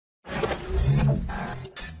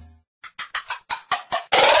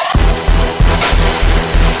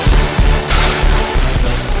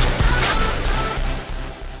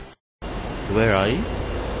Where are you?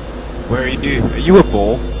 Where are you? Are you a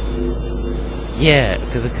ball? Yeah,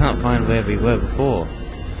 because I can't find where we were before.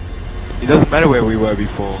 It doesn't matter where we were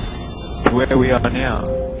before. It's where we are now.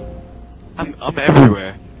 I'm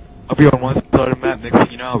everywhere. I'll be on one side of the map, next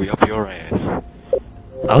thing you know I'll be up your ass.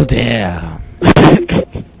 Oh damn!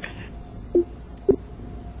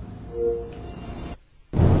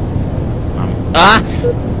 Ah!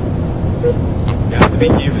 You have to be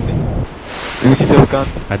human. You still have a gun?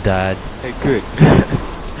 I died. Hey, good.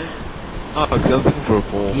 Oh, because I was looking for a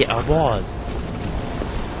ball. Yeah, I was.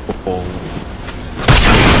 Ball.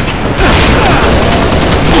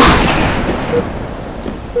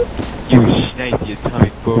 You snake the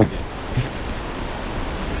atomic bogan.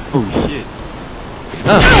 Oh shit.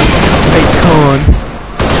 Oh! Fake corn!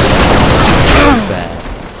 Bad.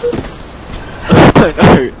 No!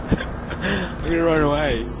 I'm gonna run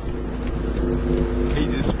away. He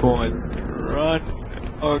just spawned. Run!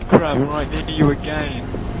 Oh crap, I'm right near you again.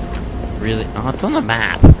 Really? Oh, it's on the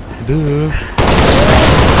map.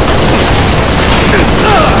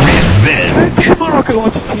 Revenge! My rocket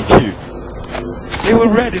launcher hit you. They were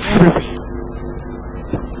red and everything.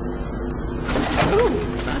 Ooh,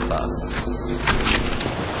 sniper.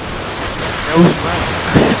 That was red.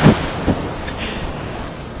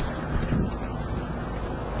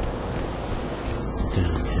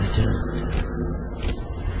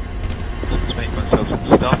 Just make myself some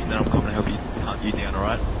stuff and then I'm coming to help you hunt you down,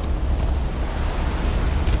 alright?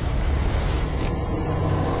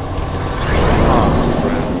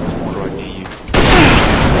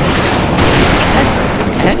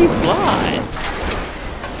 How do you fly?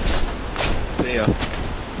 See ya.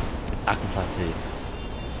 I can fly too.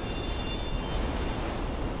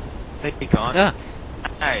 Hey, you can't. Ah!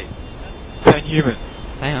 Hey, turn human.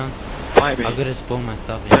 Hang on. Fight me. I've got to spawn my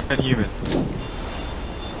stuff here. Turn human.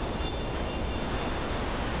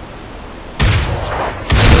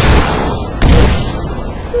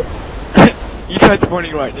 You tried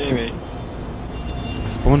spawning right near me.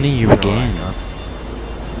 Spawning you again.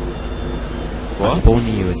 What? I'm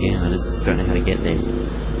spawning you again, I just don't know how to get there.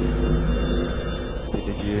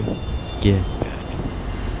 Did you? Yeah.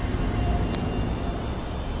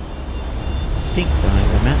 I think so,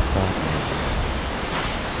 the map side.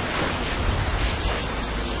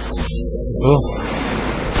 Oh!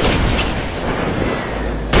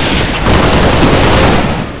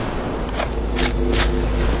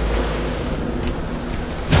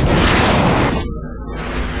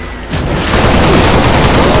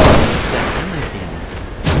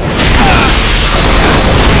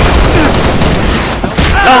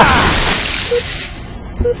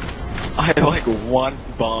 I had like one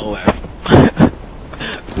bar left. I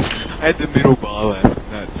had the middle bar left, and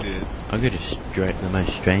that's it. I got the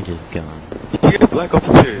most strangest gun. You get a black ops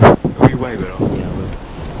too. It'll be way better. Yeah,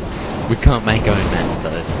 we can't make our own maps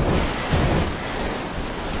though.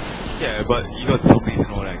 Yeah, but you got zombies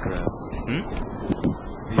and all that crap. Hmm?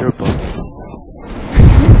 You're a bug.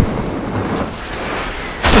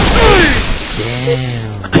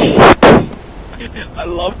 Damn. I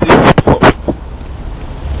love this spot.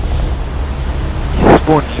 You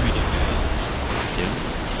spawned human. Yeah.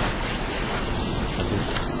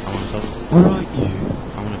 I want to Where are you?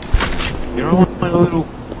 I want to. You're on my little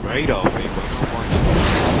radar thing, but you're not watching.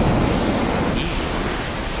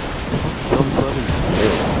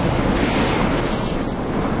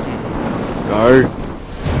 Go.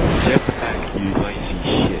 Jetpack, you lazy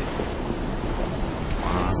shit.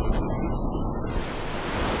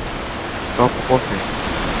 Stop walking.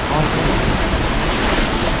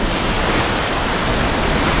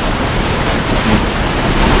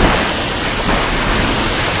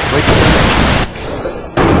 Wait a minute.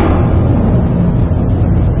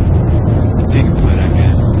 You can play that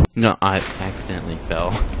game. No, I accidentally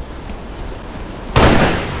fell.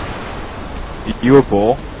 You a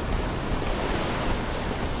ball?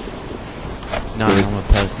 No, I'm a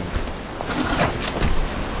person.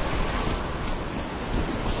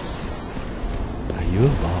 Are you a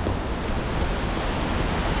ball?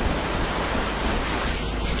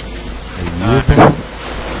 Are you a ball?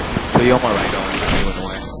 So you're on my radar and you went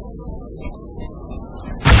away.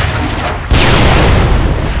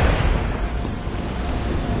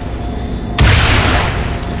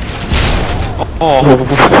 Oh!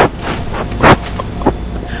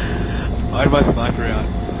 I had my sniper out.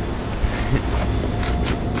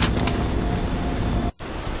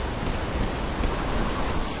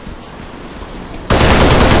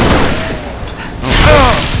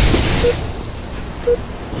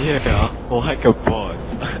 Yeah, like a boss.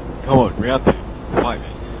 Come on, round 2. Fight me.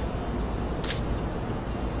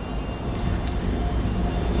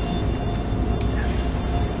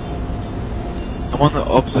 I'm on the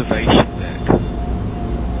observation deck.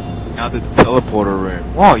 Now the teleporter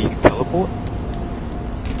room. Wow, you can teleport?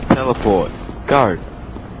 Teleport. Go.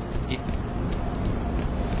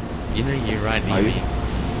 You know you're right near Are you? me.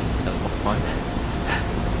 Fine.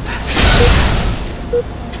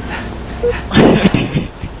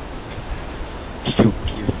 You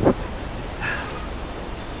cute.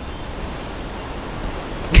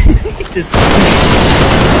 Just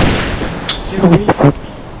Get away from me.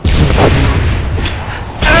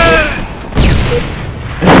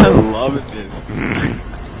 I'm loving this.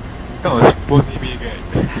 Come on, spawn me again.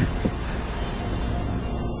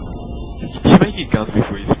 You make your guns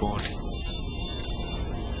before you spawn.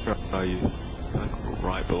 Where are you? Like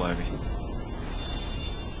right below me.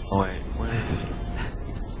 Oh wait, where is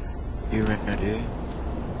he? You around here?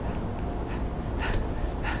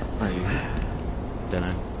 Where are you?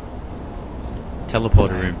 Dunno.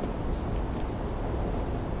 Teleporter room.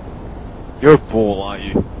 You're a ball, aren't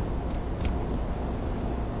you?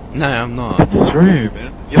 No, I'm not. It's true,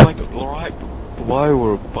 man. You're like right below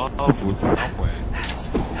or above or somewhere.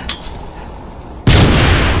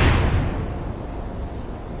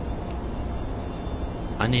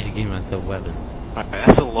 I need to give myself weapons. Alright,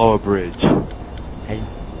 that's a lower bridge.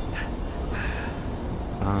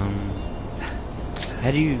 How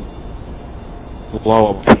do you...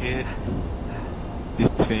 Lower pit.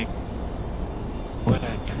 This thing. What?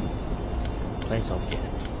 Place object.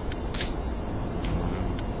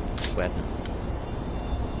 Weapons.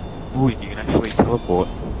 Ooh, you can actually teleport.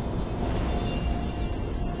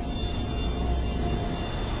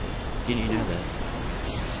 Didn't you know that?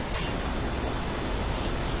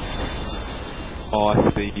 Oh, I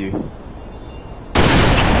see you.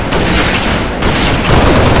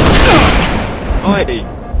 Oi!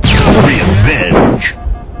 Revenge!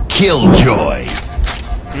 Killjoy!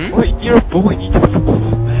 Wait, you're a boy, you just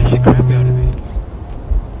smash the crap out of me.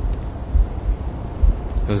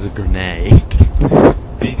 It was a grenade.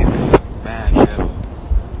 Biggest smash ever.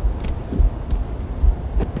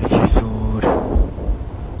 Sword.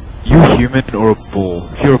 You human or a bull?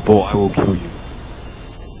 If you're a bull, I will kill you.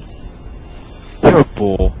 You're a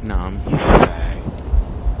bull. No, I'm...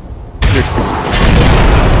 You fag.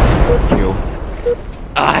 Kill.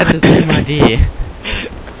 I had the same idea.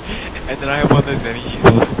 And then I have one of those enemies who's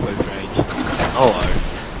also close range. Hello.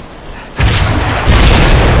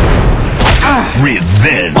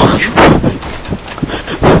 Revenge!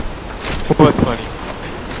 What's funny?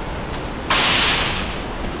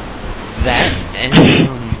 That and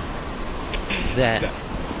that.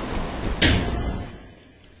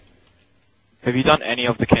 Have you done any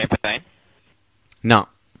of the campaign? No.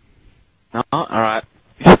 No? Alright.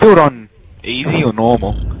 You still on easy or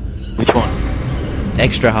normal? Which one?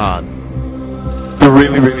 Extra hard. The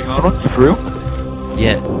really, really hard one? For real?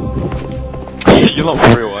 Yeah. You're not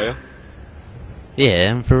for real, are you?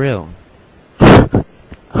 Yeah, I'm for real.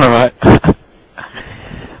 Alright.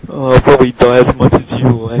 Oh, I'll probably die as much as you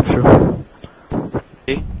will, extra.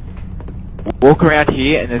 Okay. Walk around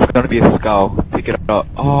here and there's gonna be a skull. Pick it up.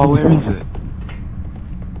 Oh, where is it?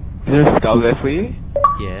 Is there a skull there for you?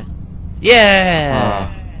 Yeah.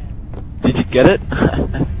 Yeah! Did you get it?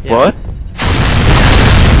 Yeah. What?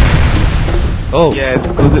 Oh! Yeah, it's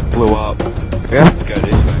because it blew up. We have to go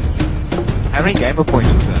this way. How many gamer points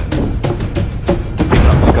was that? Picking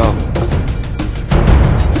up the skull.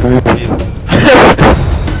 Move here.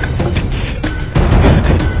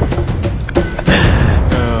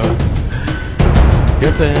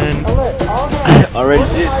 Your turn! Alert, all hands. Already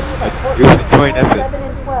did. It was a joint effort. 7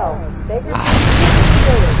 and 12. Baker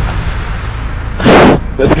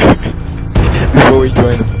Let's go. Before we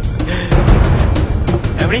join them.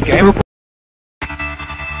 How many gamer points